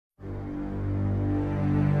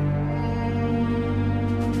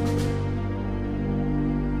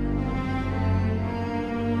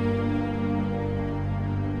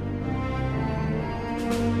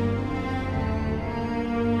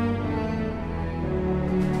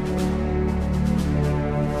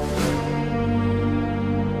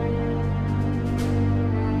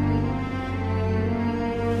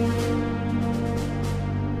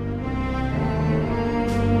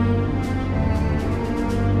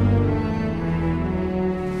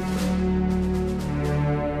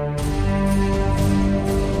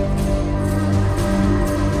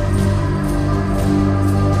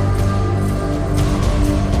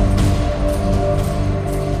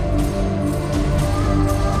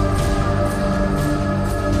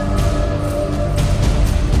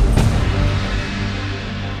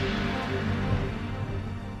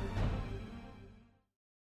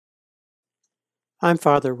I'm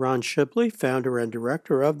Father Ron Shipley, founder and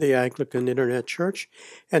director of the Anglican Internet Church,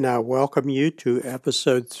 and I welcome you to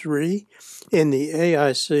episode 3 in the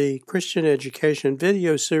AIC Christian Education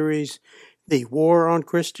video series, The War on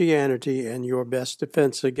Christianity and Your Best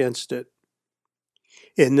Defense Against It.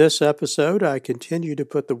 In this episode, I continue to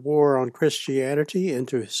put the war on Christianity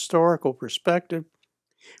into historical perspective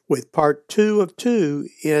with part 2 of 2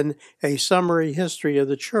 in a summary history of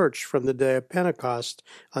the Church from the day of Pentecost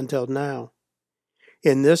until now.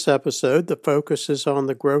 In this episode, the focus is on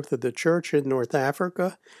the growth of the Church in North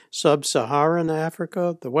Africa, Sub-Saharan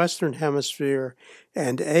Africa, the Western Hemisphere,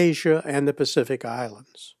 and Asia and the Pacific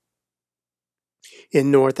Islands. In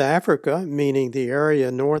North Africa, meaning the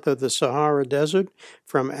area north of the Sahara Desert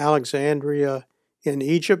from Alexandria in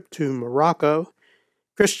Egypt to Morocco,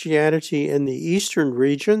 Christianity in the eastern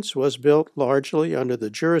regions was built largely under the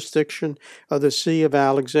jurisdiction of the See of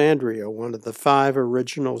Alexandria, one of the 5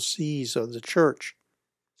 original sees of the Church,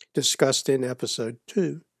 discussed in episode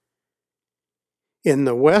 2. In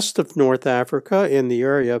the west of North Africa, in the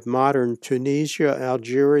area of modern Tunisia,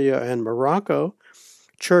 Algeria, and Morocco,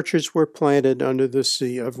 churches were planted under the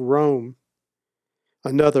See of Rome,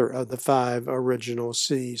 another of the 5 original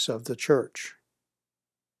sees of the Church.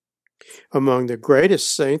 Among the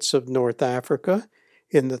greatest saints of North Africa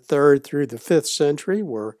in the 3rd through the 5th century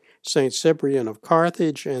were St. Cyprian of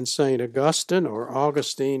Carthage and St. Augustine, or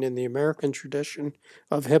Augustine in the American tradition,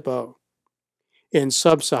 of Hippo. In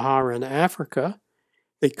sub-Saharan Africa,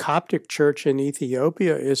 the Coptic Church in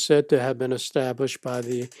Ethiopia is said to have been established by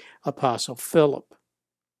the Apostle Philip.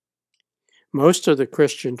 Most of the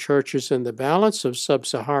Christian churches in the balance of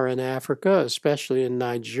sub-Saharan Africa, especially in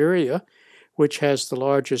Nigeria, which has the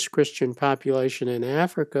largest Christian population in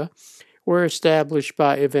Africa, were established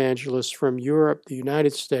by evangelists from Europe, the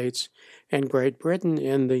United States, and Great Britain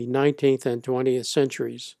in the 19th and 20th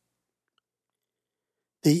centuries.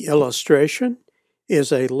 The illustration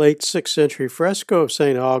is a late 6th century fresco of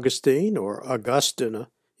St. Augustine, or Augustina,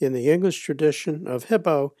 in the English tradition of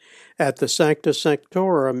Hippo at the Sancta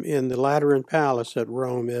Sanctorum in the Lateran Palace at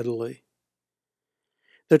Rome, Italy.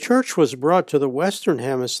 The Church was brought to the Western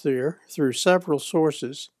Hemisphere through several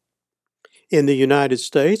sources. In the United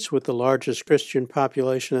States, with the largest Christian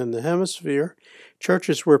population in the hemisphere,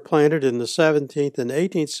 churches were planted in the 17th and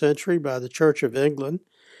 18th century by the Church of England,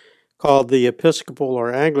 called the Episcopal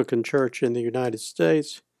or Anglican Church in the United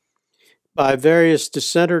States, by various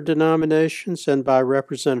dissenter denominations, and by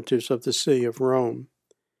representatives of the See of Rome.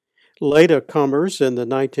 Later comers in the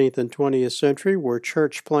 19th and 20th century were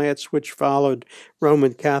church plants which followed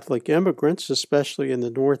Roman Catholic immigrants, especially in the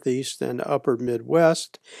Northeast and Upper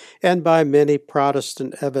Midwest, and by many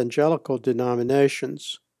Protestant evangelical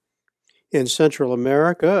denominations. In Central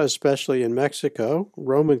America, especially in Mexico,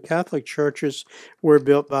 Roman Catholic churches were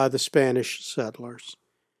built by the Spanish settlers.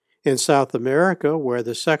 In South America, where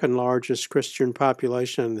the second largest Christian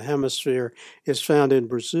population in the hemisphere is found in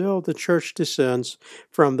Brazil, the church descends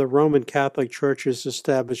from the Roman Catholic churches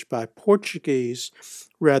established by Portuguese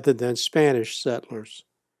rather than Spanish settlers.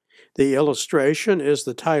 The illustration is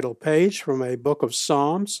the title page from a book of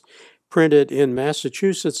Psalms printed in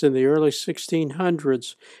Massachusetts in the early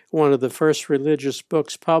 1600s, one of the first religious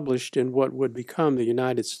books published in what would become the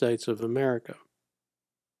United States of America.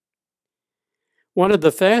 One of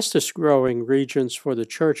the fastest growing regions for the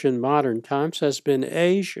Church in modern times has been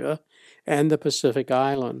Asia and the Pacific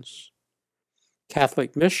Islands.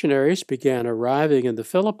 Catholic missionaries began arriving in the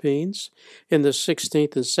Philippines in the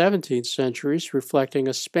 16th and 17th centuries, reflecting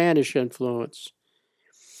a Spanish influence.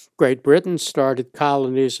 Great Britain started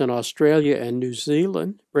colonies in Australia and New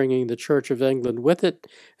Zealand, bringing the Church of England with it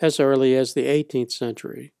as early as the 18th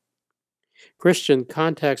century. Christian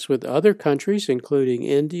contacts with other countries, including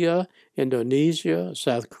India, Indonesia,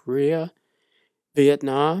 South Korea,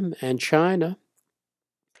 Vietnam, and China,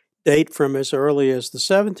 date from as early as the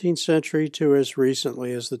 17th century to as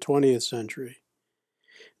recently as the 20th century.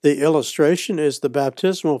 The illustration is the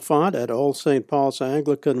baptismal font at Old St. Paul's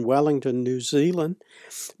Anglican, Wellington, New Zealand,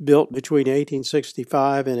 built between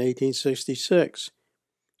 1865 and 1866.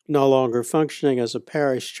 No longer functioning as a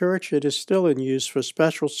parish church, it is still in use for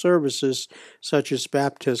special services such as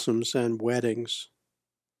baptisms and weddings.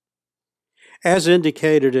 As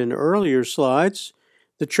indicated in earlier slides,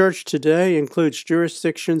 the Church today includes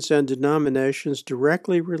jurisdictions and denominations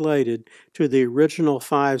directly related to the original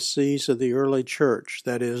 5 sees of the early Church,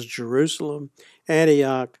 that is, Jerusalem,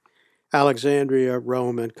 Antioch, Alexandria,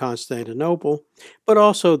 Rome, and Constantinople, but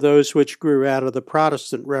also those which grew out of the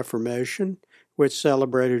Protestant Reformation, which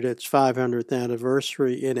celebrated its 500th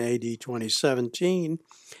anniversary in AD 2017,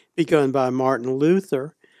 begun by Martin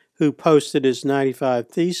Luther, who posted his 95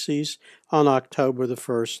 Theses on October the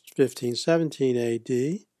 1st, 1517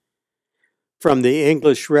 AD. From the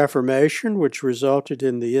English Reformation, which resulted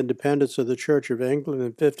in the independence of the Church of England in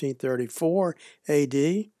 1534 AD,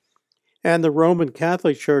 and the Roman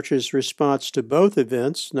Catholic Church's response to both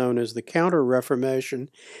events, known as the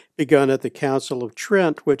Counter-Reformation, begun at the Council of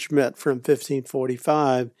Trent, which met from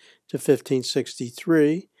 1545 to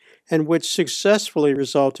 1563, and which successfully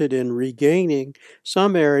resulted in regaining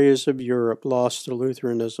some areas of Europe lost to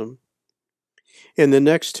Lutheranism. In the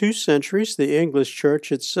next 2 centuries, the English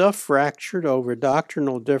Church itself fractured over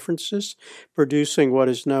doctrinal differences, producing what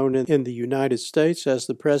is known in the United States as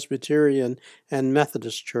the Presbyterian and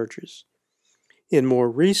Methodist churches. In more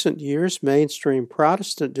recent years, mainstream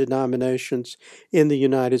Protestant denominations in the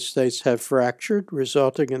United States have fractured,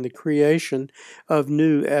 resulting in the creation of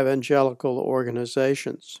new evangelical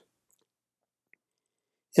organizations.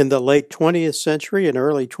 In the late 20th century and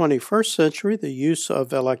early 21st century, the use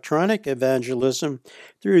of electronic evangelism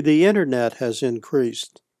through the Internet has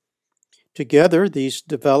increased. Together, these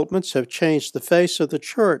developments have changed the face of the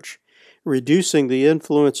Church, reducing the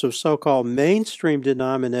influence of so-called mainstream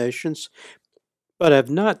denominations, but have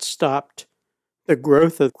not stopped the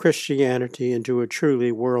growth of Christianity into a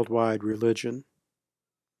truly worldwide religion.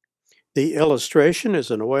 The illustration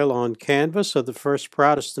is an oil-on canvas of the first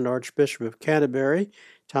Protestant Archbishop of Canterbury,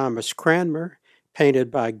 Thomas Cranmer,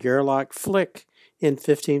 painted by Gerlach Flick in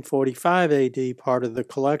 1545 AD, part of the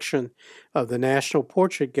collection of the National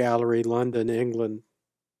Portrait Gallery, London, England.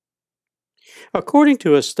 According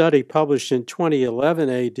to a study published in 2011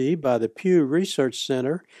 AD by the Pew Research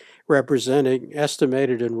Center, representing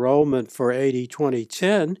estimated enrollment for AD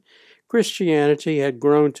 2010, Christianity had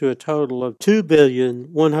grown to a total of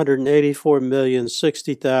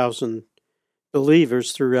 2,184,060,000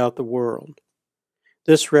 believers throughout the world.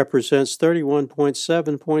 This represents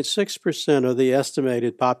 31.6% of the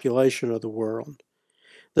estimated population of the world.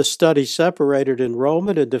 The study separated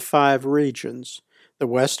enrollment into 5 regions: the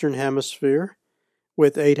Western Hemisphere,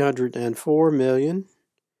 with 804 million,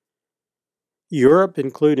 Europe,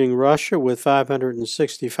 including Russia, with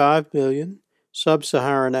 565 million,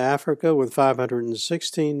 Sub-Saharan Africa with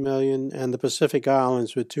 516 million, and the Pacific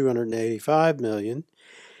Islands with 285 million,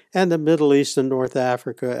 and the Middle East and North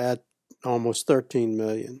Africa at almost 13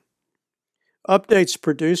 million. Updates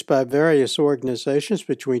produced by various organizations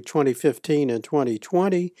between 2015 and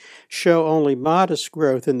 2020 show only modest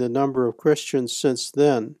growth in the number of Christians since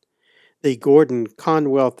then. The Gordon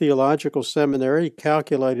Conwell Theological Seminary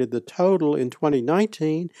calculated the total in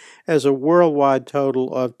 2019 as a worldwide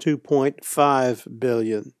total of 2.5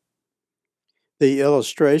 billion. The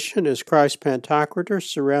illustration is Christ Pantocrator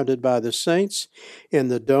surrounded by the saints in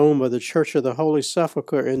the dome of the Church of the Holy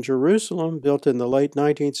Sepulchre in Jerusalem, built in the late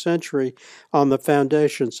 19th century on the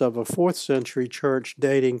foundations of a 4th century church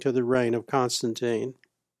dating to the reign of Constantine.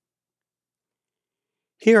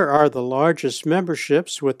 Here are the largest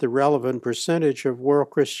memberships with the relevant percentage of world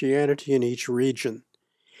Christianity in each region.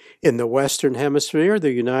 In the Western Hemisphere,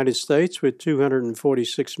 the United States, with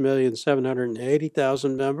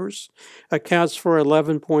 246,780,000 members, accounts for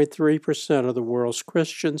 11.3% of the world's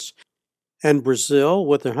Christians, and Brazil,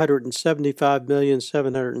 with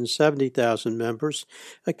 175,770,000 members,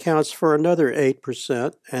 accounts for another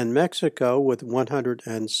 8%, and Mexico, with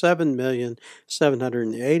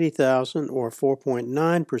 107,780,000, or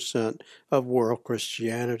 4.9% of world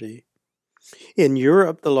Christianity. In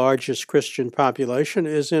Europe, the largest Christian population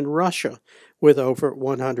is in Russia, with over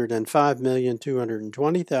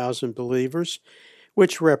 105,220,000 believers,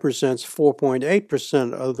 which represents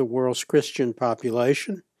 4.8% of the world's Christian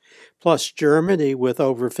population, plus Germany with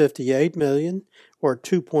over 58 million, or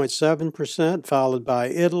 2.7%, followed by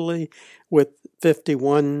Italy with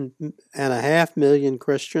 51.5 million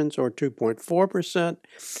Christians, or 2.4%,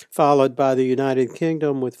 followed by the United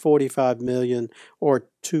Kingdom with 45 million, or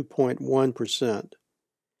 2.1%.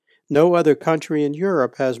 No other country in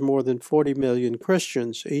Europe has more than 40 million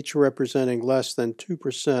Christians, each representing less than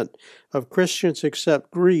 2% of Christians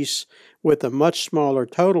except Greece, with a much smaller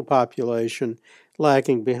total population,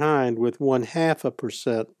 lagging behind with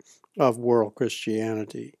 0.5% of world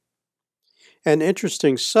Christianity. An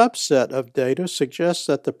interesting subset of data suggests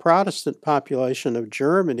that the Protestant population of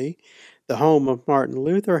Germany, the home of Martin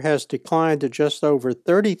Luther, has declined to just over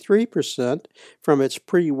 33% from its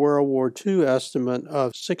pre-World War II estimate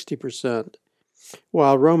of 60%,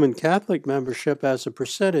 while Roman Catholic membership as a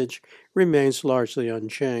percentage remains largely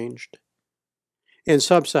unchanged. In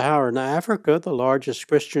Sub-Saharan Africa, the largest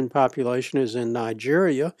Christian population is in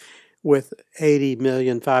Nigeria, with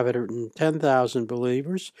 80,510,000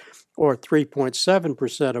 believers, or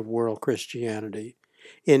 3.7% of world Christianity.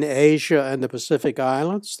 In Asia and the Pacific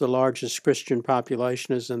Islands, the largest Christian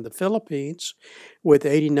population is in the Philippines, with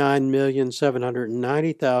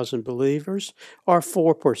 89,790,000 believers, or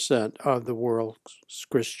 4% of the world's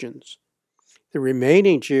Christians. The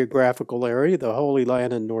remaining geographical area, the Holy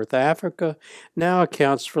Land in North Africa, now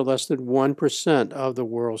accounts for less than 1% of the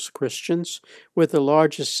world's Christians, with the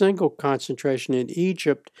largest single concentration in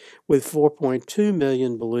Egypt with 4.2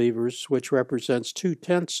 million believers, which represents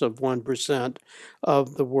 0.2%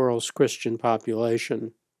 of the world's Christian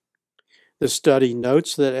population. The study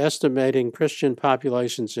notes that estimating Christian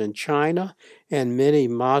populations in China and many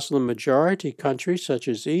Muslim-majority countries such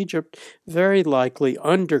as Egypt very likely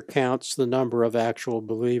undercounts the number of actual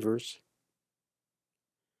believers.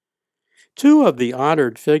 Two of the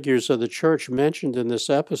honored figures of the church mentioned in this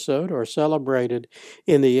episode are celebrated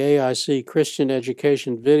in the AIC Christian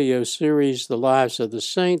Education video series, The Lives of the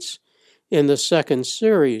Saints, in the second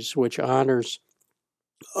series, which honors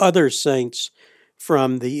other saints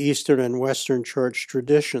from the Eastern and Western Church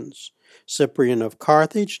traditions. Cyprian of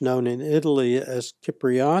Carthage, known in Italy as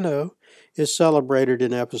Cipriano, is celebrated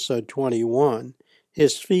in episode 21.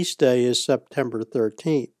 His feast day is September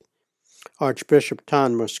 13th. Archbishop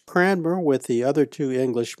Thomas Cranmer, with the other two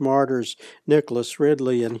English martyrs, Nicholas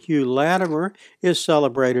Ridley and Hugh Latimer, is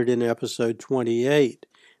celebrated in episode 28.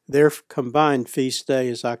 Their combined feast day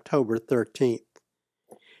is October 13th.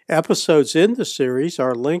 Episodes in the series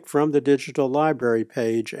are linked from the digital library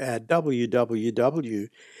page at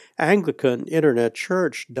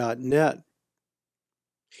www.anglicaninternetchurch.net.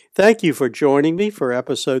 Thank you for joining me for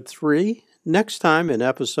episode 3. Next time in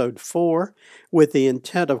episode 4, with the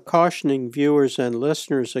intent of cautioning viewers and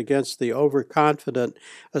listeners against the overconfident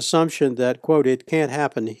assumption that, quote, it can't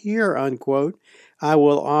happen here, unquote, I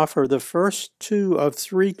will offer the first 2 of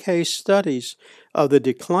 3 case studies of the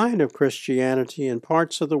decline of Christianity in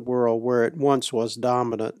parts of the world where it once was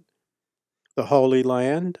dominant. The Holy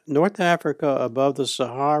Land, North Africa above the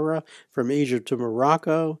Sahara from Egypt to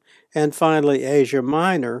Morocco, and finally Asia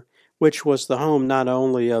Minor, which was the home not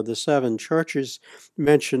only of the 7 churches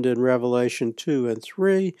mentioned in Revelation 2 and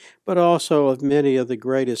 3, but also of many of the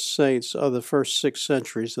greatest saints of the first 6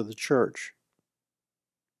 centuries of the church.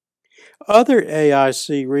 Other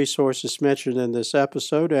AIC resources mentioned in this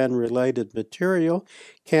episode and related material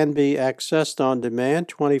can be accessed on demand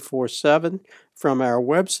 24/7 from our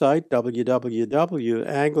website,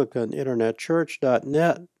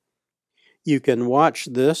 www.anglicaninternetchurch.net. You can watch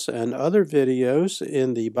this and other videos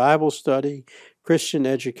in the Bible study, Christian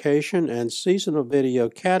education, and seasonal video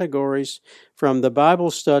categories from the Bible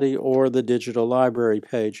study or the digital library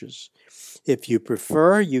pages. If you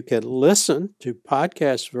prefer, you can listen to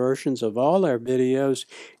podcast versions of all our videos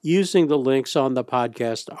using the links on the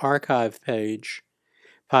podcast archive page.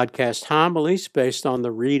 Podcast homilies based on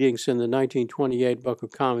the readings in the 1928 Book of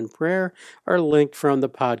Common Prayer are linked from the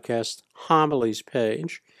podcast homilies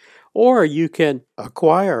page. Or you can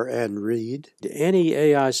acquire and read any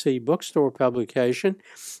AIC bookstore publication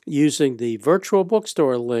using the virtual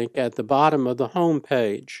bookstore link at the bottom of the home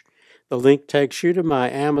page. The link takes you to my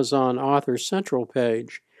Amazon Author Central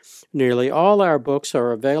page. Nearly all our books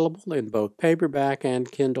are available in both paperback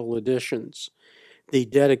and Kindle editions. The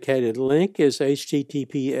dedicated link is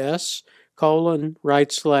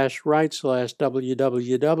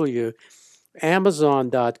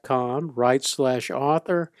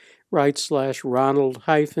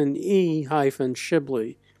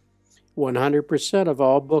 100% of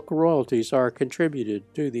all book royalties are contributed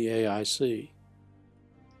to the AIC.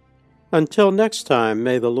 Until next time,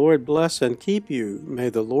 may the Lord bless and keep you. May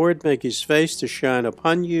the Lord make his face to shine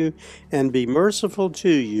upon you and be merciful to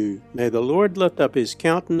you. May the Lord lift up his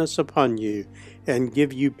countenance upon you and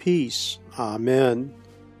give you peace. Amen.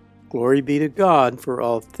 Glory be to God for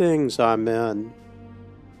all things. Amen.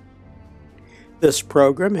 This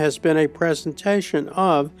program has been a presentation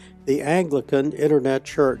of the Anglican Internet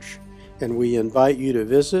Church, and we invite you to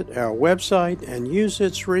visit our website and use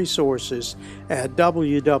its resources at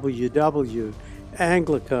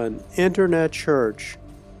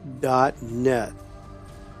www.anglicaninternetchurch.net.